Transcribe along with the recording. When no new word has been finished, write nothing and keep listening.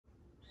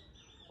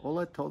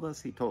Hola a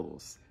todas y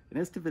todos. En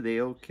este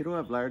video quiero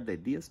hablar de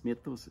 10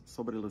 mitos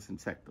sobre los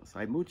insectos.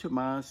 Hay mucho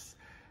más,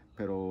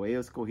 pero he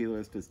escogido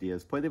estos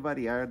 10. Puede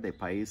variar de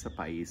país a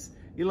país.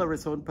 Y la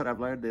razón para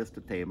hablar de este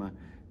tema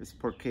es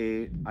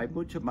porque hay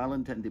mucho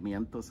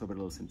malentendimiento sobre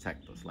los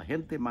insectos. La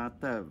gente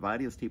mata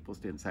varios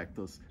tipos de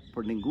insectos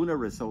por ninguna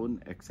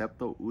razón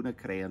excepto una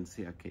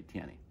creencia que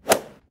tiene.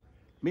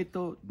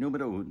 Mito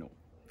número 1.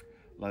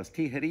 Las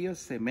tijerillas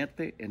se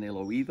meten en el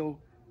oído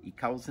y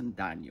causan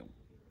daño.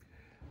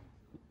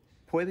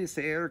 Puede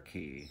ser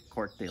que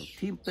corte el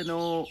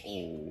tímpano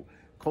o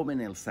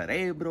comen el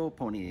cerebro,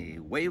 pone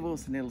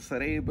huevos en el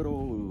cerebro.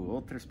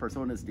 Otras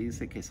personas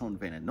dicen que son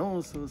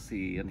venenosos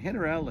y en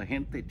general la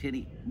gente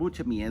tiene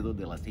mucho miedo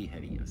de las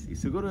tijerillas. Y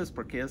seguro es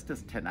porque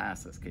estas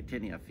tenazas que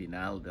tiene al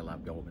final del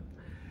abdomen.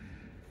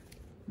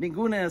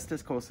 Ninguna de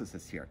estas cosas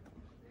es cierta.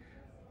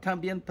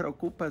 También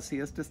preocupa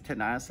si estas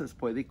tenazas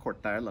pueden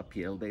cortar la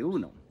piel de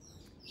uno.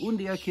 Un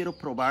día quiero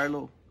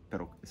probarlo,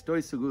 pero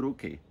estoy seguro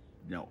que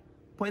no.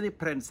 Puede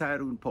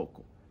prensar un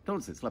poco.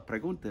 Entonces, la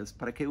pregunta es,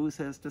 ¿para qué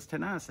usa estas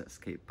tenazas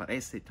que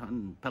parecen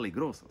tan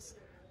peligrosas?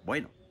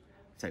 Bueno,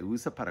 se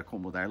usa para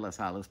acomodar las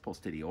alas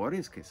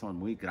posteriores, que son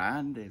muy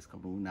grandes,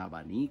 como un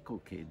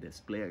abanico que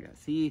despliega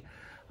así.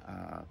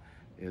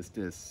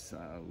 Este es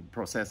un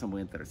proceso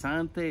muy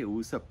interesante.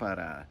 Usa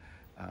para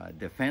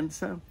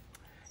defensa.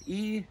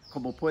 Y,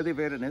 como puede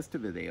ver en este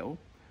video,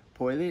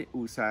 puede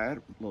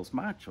usar los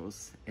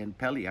machos en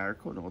pelear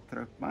con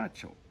otro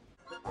macho.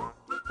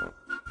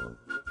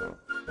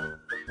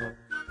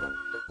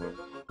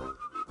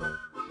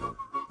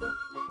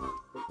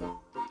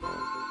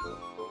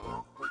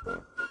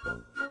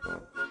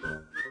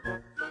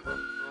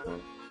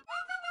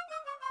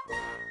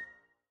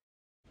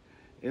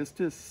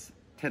 Estas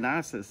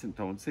tenazas,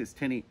 entonces,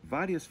 tienen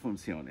varias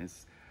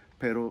funciones,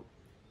 pero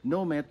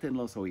no meten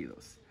los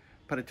oídos.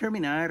 Para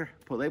terminar,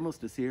 podemos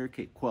decir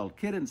que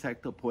cualquier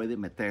insecto puede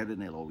meter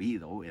en el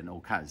oído en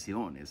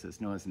ocasiones,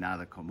 eso no es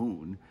nada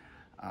común,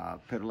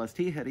 pero las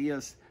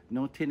tijerillas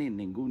no tienen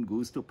ningún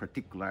gusto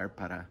particular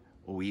para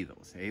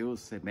oídos. Ellos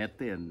se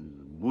meten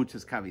en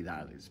muchas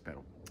cavidades,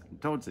 pero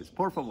entonces,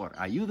 por favor,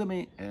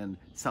 ayúdame en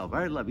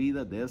salvar la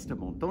vida de este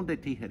montón de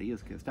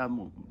tijerillas que están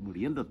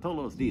muriendo todos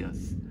los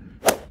días.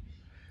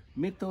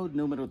 Mito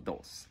número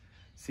 2.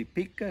 Si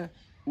pica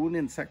un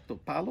insecto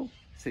palo,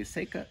 se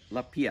seca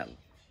la piel.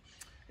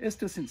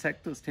 Estos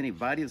insectos tienen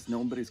varios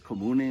nombres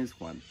comunes: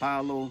 Juan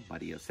Palo,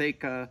 María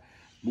Seca,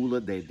 mula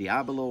de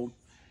diablo,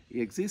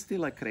 y existe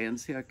la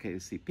creencia que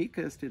si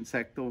pica este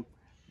insecto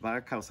va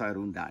a causar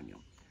un daño.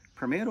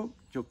 Primero,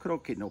 yo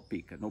creo que no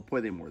pica, no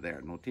puede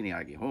morder, no tiene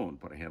aguijón,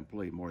 por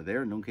ejemplo, y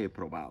morder nunca he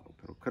probado,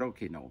 pero creo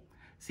que no.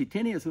 Si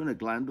tienes una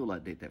glándula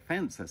de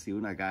defensa, si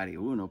uno agarra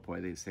uno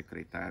puede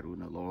secretar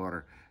un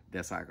olor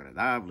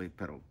desagradable,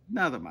 pero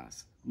nada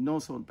más. No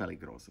son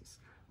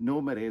peligrosos.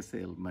 No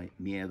merece el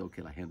miedo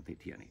que la gente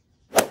tiene.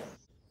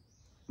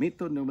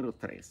 Mito número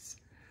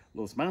 3.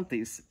 Los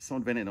mantis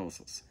son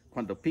venenosos.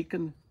 Cuando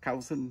pican,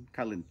 causan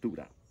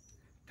calentura.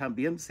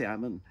 También se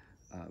llaman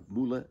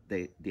mula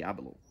de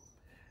diablo.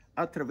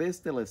 A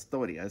través de la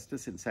historia,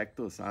 estos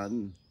insectos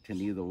han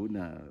tenido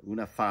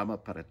una fama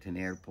para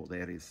tener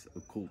poderes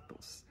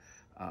ocultos.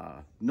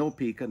 No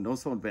pican, no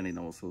son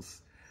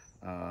venenosos.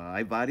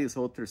 Hay varios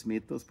otros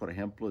mitos. Por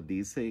ejemplo,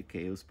 dice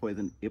que ellos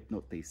pueden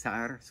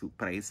hipnotizar su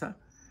presa,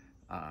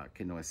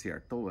 que no es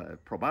cierto.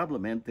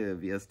 Probablemente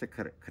esta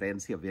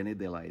creencia viene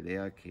de la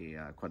idea que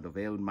cuando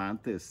ve un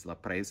mantis, la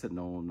presa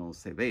no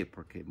se ve,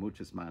 porque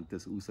muchos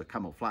mantis usan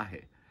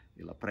camuflaje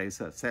y la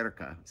presa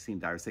cerca sin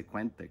darse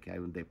cuenta que hay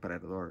un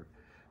depredador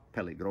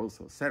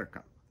peligroso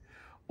cerca.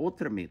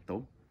 Otro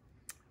mito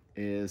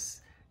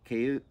es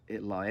que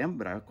la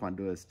hembra,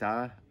 cuando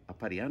está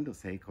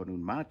apareándose con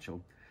un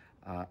macho,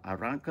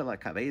 arranca la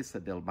cabeza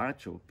del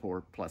macho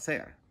por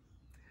placer.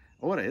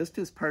 Ahora,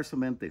 esto es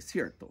parcialmente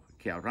cierto,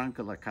 que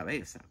arranca la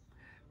cabeza,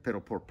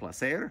 pero por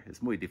placer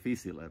es muy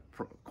difícil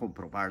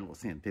comprobarlo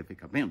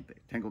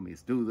científicamente. Tengo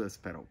mis dudas,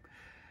 pero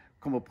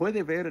como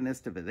puede ver en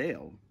este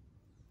video,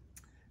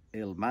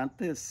 el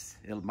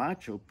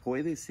macho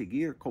puede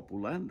seguir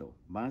copulando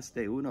más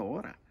de una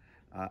hora,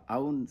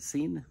 aún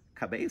sin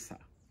cabeza.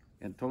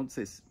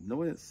 Entonces,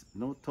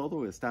 no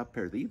todo está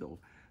perdido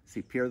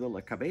si pierde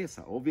la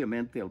cabeza.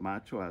 Obviamente el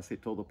macho hace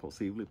todo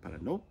posible para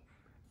no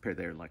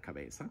perder la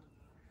cabeza,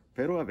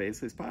 pero a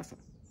veces pasa.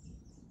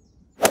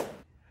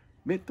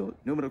 Mito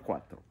número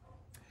 4.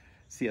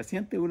 Si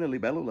asiente una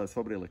libélula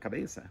sobre la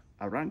cabeza,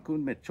 arranca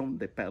un mechón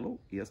de pelo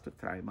y esto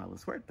trae mala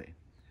suerte.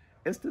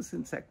 Estos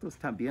insectos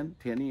también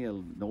tienen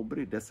el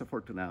nombre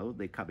desafortunado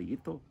de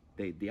cabellito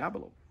de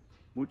diablo.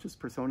 Muchas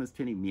personas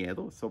tienen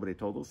miedo, sobre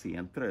todo si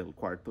entra el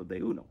cuarto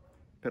de uno,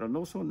 pero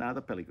no son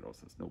nada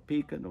peligrosos, no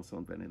pican, no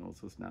son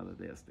venenosos, nada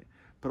de este.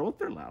 Por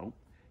otro lado,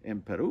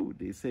 en Perú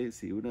dice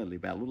si una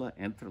libélula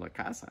entra a la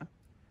casa,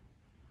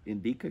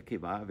 indica que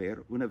va a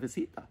haber una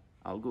visita,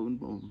 algo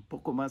un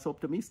poco más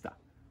optimista.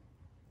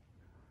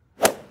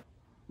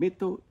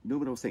 Mito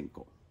número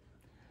 5.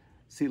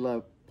 Si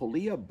la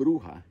polilla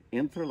bruja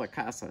entra a la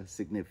casa,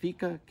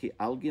 significa que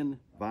alguien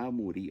va a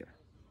morir.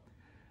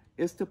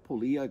 Esta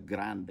polilla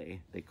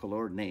grande de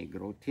color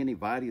negro tiene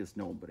varios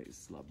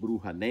nombres: la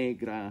bruja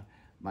negra,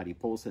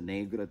 mariposa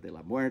negra de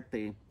la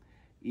muerte,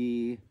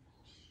 y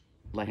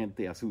la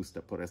gente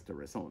asusta por esta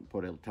razón,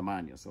 por el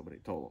tamaño sobre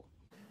todo.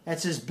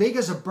 That's as big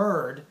as a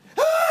bird.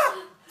 Ah!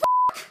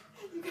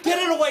 Get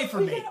it away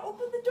from me!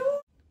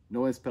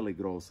 No es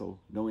peligroso,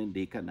 no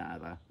indica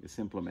nada,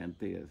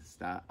 simplemente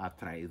está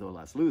atraído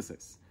a las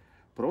luces.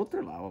 Por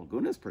otro lado,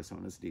 algunas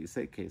personas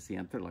dicen que si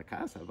entra a la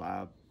casa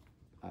va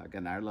a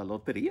ganar la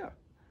lotería.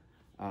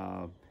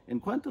 En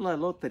cuanto a la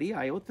lotería,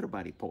 hay otra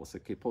mariposa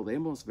que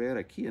podemos ver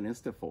aquí en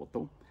esta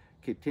foto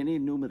que tiene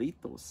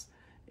numeritos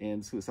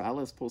en sus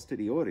alas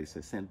posteriores,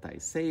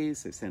 66,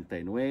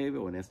 69,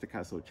 o en este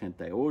caso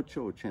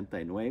 88,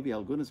 89. Y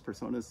algunas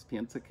personas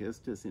piensan que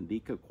esto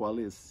indica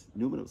cuáles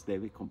números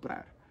debe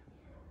comprar.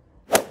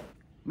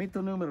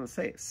 Mito número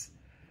 6.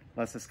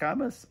 Las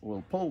escamas o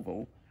el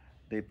polvo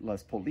de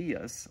las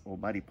polillas o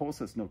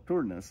mariposas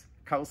nocturnas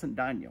causan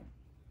daño.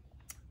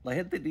 La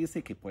gente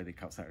dice que puede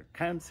causar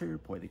cáncer,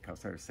 puede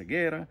causar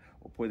ceguera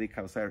o puede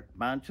causar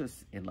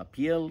manchas en la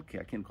piel, que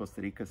aquí en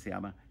Costa Rica se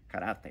llama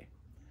karate.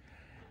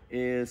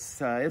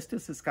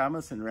 Estas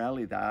escamas en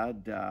realidad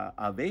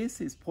a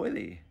veces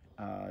puede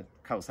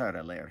causar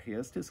alergia.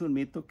 Este es un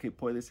mito que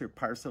puede ser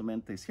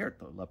parcialmente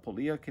cierto. La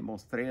polilla que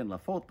mostré en la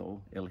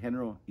foto, el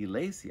género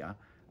Ilesia,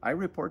 hay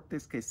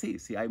reportes que sí,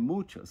 si hay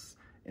muchos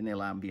en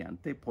el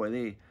ambiente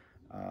puede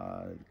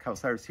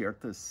causar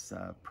ciertos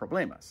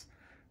problemas.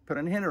 Pero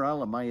en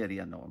general la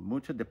mayoría no,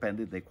 mucho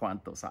depende de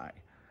cuántos hay.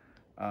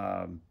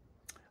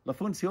 La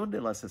función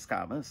de las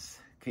escamas,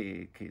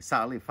 que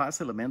sale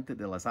fácilmente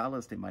de las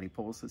alas de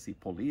mariposas y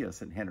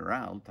polillas en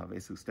general, tal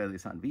vez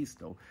ustedes han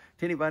visto,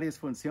 tiene varias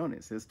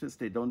funciones. Esto es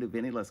de donde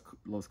vienen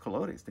los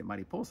colores de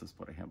mariposas,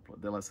 por ejemplo,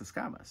 de las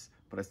escamas.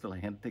 Por esto la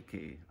gente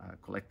que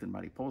colecta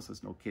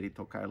mariposas no quiere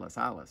tocar las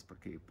alas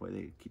porque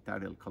puede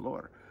quitar el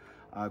color.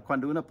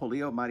 Cuando una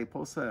polilla o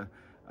mariposa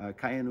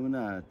cae en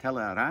una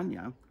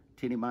telaraña,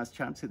 tiene más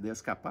chance de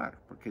escapar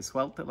porque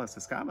suelta las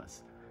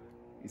escamas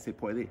y se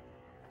puede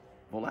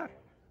volar.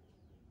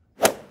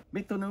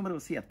 Mito número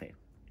 7.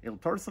 El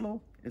tórsalo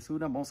es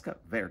una mosca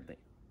verde.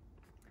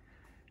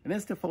 En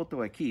esta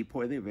foto aquí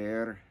puede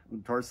ver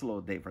un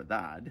tórsalo de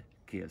verdad,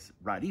 que es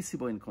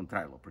rarísimo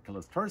encontrarlo, porque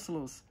los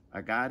tórsalos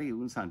agarran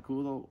un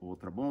zancudo o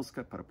otra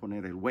mosca para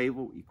poner el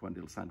huevo, y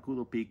cuando el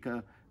zancudo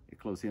pica,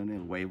 eclosiona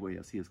el huevo y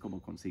así es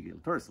como consigue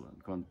el tórsalo.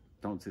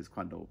 Entonces,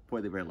 cuando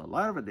puede ver la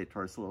larva de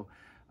tórsalo,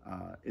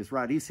 es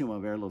rarísimo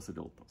ver los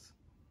adultos.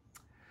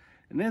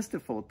 En esta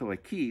foto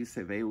aquí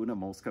se ve una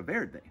mosca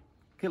verde,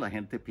 que la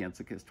gente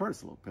piensa que es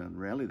tórsalo, pero en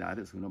realidad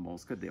es una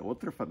mosca de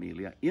otra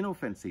familia,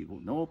 inofensivo,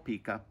 no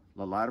pica,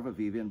 la larva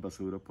vive en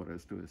basura, por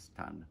esto es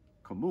tan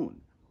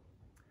común.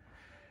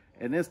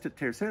 En esta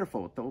tercera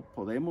foto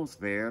podemos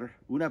ver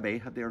una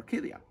abeja de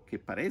orquídea, que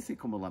parece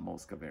como la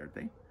mosca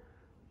verde,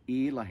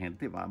 y la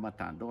gente va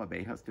matando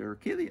abejas de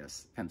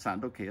orquídeas,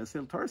 pensando que es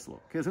el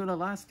tórsalo, que es una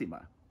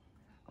lástima.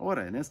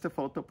 Ahora, en esta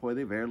foto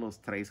puede ver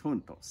los tres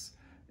juntos,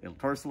 el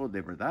tórsalo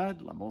de verdad,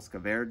 la mosca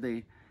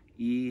verde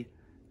y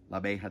la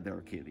abeja de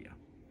orquídea.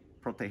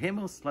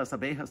 Protegemos las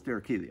abejas de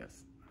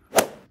orquídeas.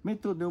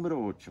 Mito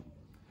número 8.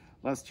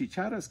 Las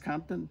chícharas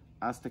cantan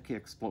hasta que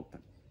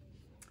explotan.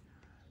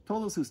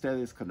 Todos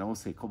ustedes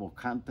conocen cómo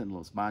cantan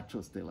los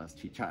machos de las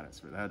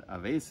chícharas, ¿verdad? A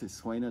veces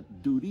suena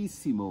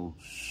durísimo.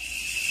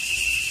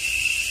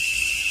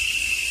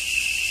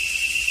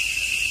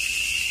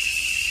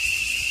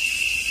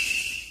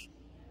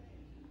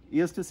 Y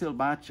este es el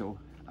macho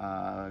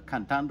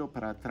cantando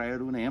para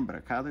atraer una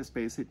hembra. Cada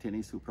especie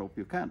tiene su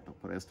propio canto.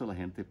 Por esto la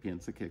gente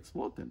piensa que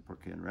explotan,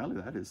 porque en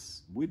realidad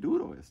es muy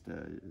duro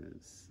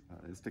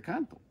este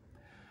canto.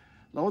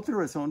 La otra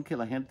razón que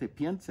la gente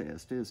piensa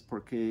es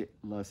porque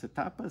las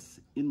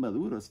etapas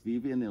inmaduras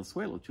viven en el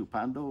suelo,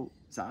 chupando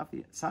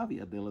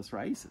savia de las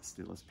raíces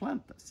de las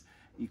plantas.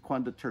 Y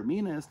cuando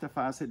termina esta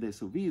fase de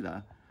su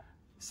vida,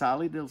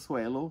 sale del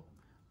suelo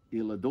y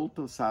el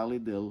adulto sale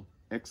del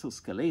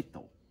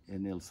exoesqueleto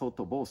en el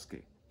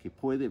sotobosque, que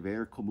puede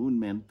ver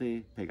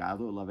comúnmente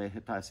pegado a la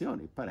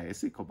vegetación y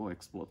parece como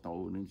explotó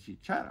una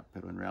chíchara,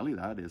 pero en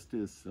realidad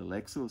este es el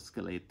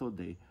exoesqueleto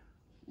de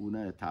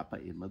una etapa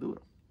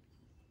inmadura.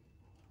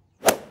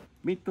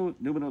 Mito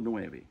número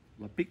 9.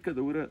 La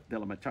picadura de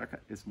la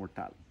machaca es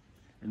mortal.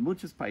 En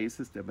muchos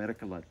países de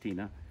América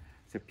Latina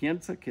se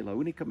piensa que la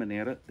única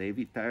manera de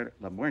evitar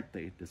la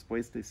muerte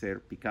después de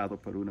ser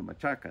picado por una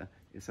machaca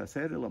es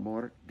hacer el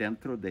amor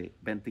dentro de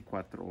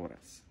 24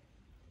 horas.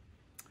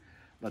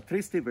 La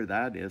triste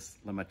verdad es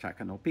la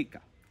machaca no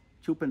pica.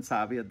 Chupan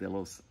savia de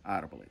los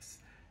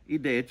árboles. Y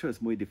de hecho es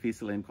muy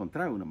difícil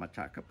encontrar una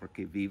machaca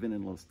porque viven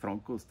en los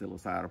troncos de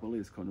los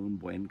árboles con un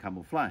buen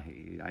camuflaje.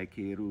 Y hay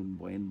que ir a un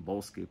buen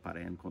bosque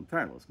para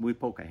encontrarlos. Muy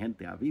poca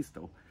gente ha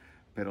visto,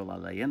 pero la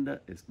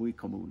leyenda es muy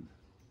común.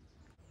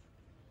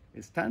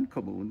 Es tan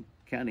común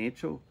que han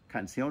hecho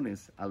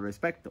canciones al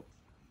respecto.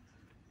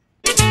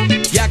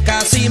 Ya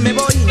casi me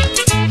voy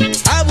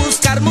a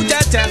buscar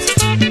muchachas,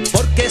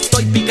 porque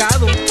estoy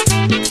picado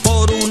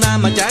por una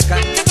machaca,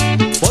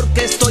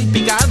 porque estoy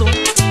picado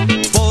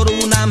por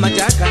una machaca.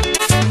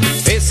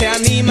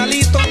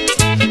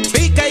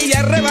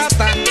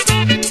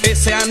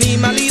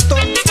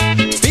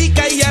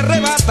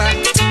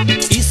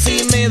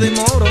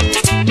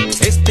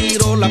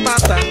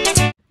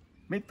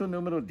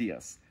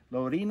 teorías. La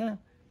orina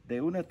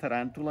de una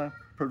tarántula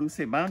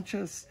produce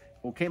manchas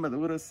o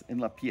quemaduras en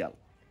la piel.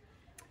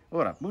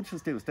 Ahora,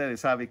 muchos de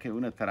ustedes saben que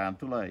una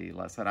tarántula y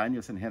las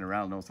arañas en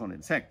general no son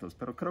insectos,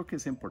 pero creo que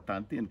es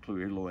importante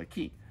incluirlo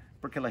aquí,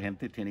 porque la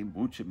gente tiene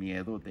mucho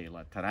miedo de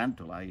la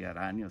tarántula y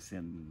arañas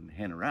en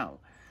general.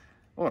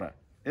 Ahora,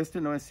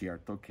 no es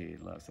cierto que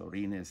las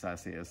orinas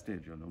hace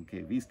yo nunca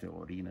he visto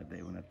orina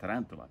de una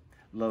tarántula.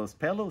 Los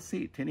pelos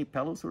sí, tiene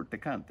pelos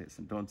urticantes,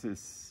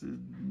 entonces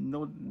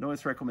no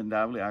es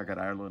recomendable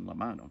agarrarlo en la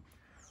mano.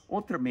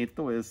 Otro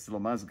mito es lo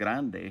más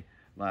grande,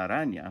 la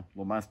araña,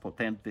 lo más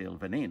potente el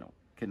veneno,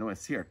 que no es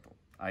cierto.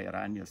 Hay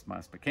arañas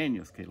más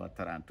pequeñas que la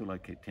tarántula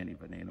que tiene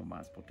veneno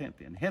más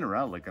potente. En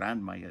general, la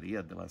gran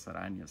mayoría de las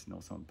arañas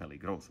no son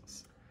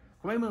peligrosas.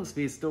 Como hemos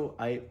visto,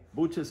 hay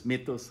muchos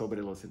mitos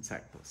sobre los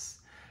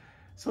insectos.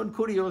 Son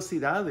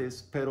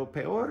curiosidades, pero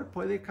peor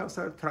puede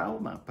causar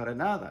trauma, para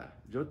nada.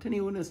 Yo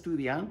tenía una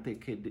estudiante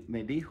que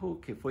me dijo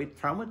que fue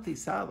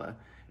traumatizada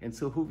en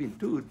su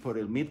juventud por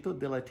el mito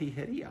de la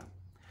tijería.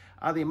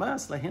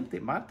 Además, la gente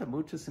mata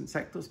muchos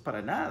insectos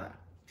para nada.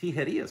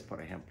 Tijerías,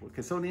 por ejemplo,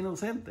 que son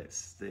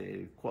inocentes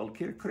de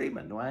cualquier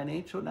crimen, no han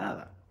hecho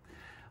nada.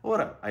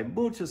 Ahora, hay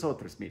muchos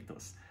otros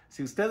mitos.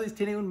 Si ustedes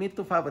tienen un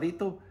mito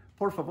favorito,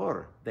 por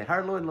favor,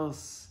 dejarlo en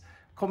los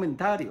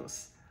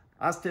comentarios.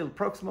 Hasta el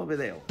próximo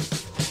video.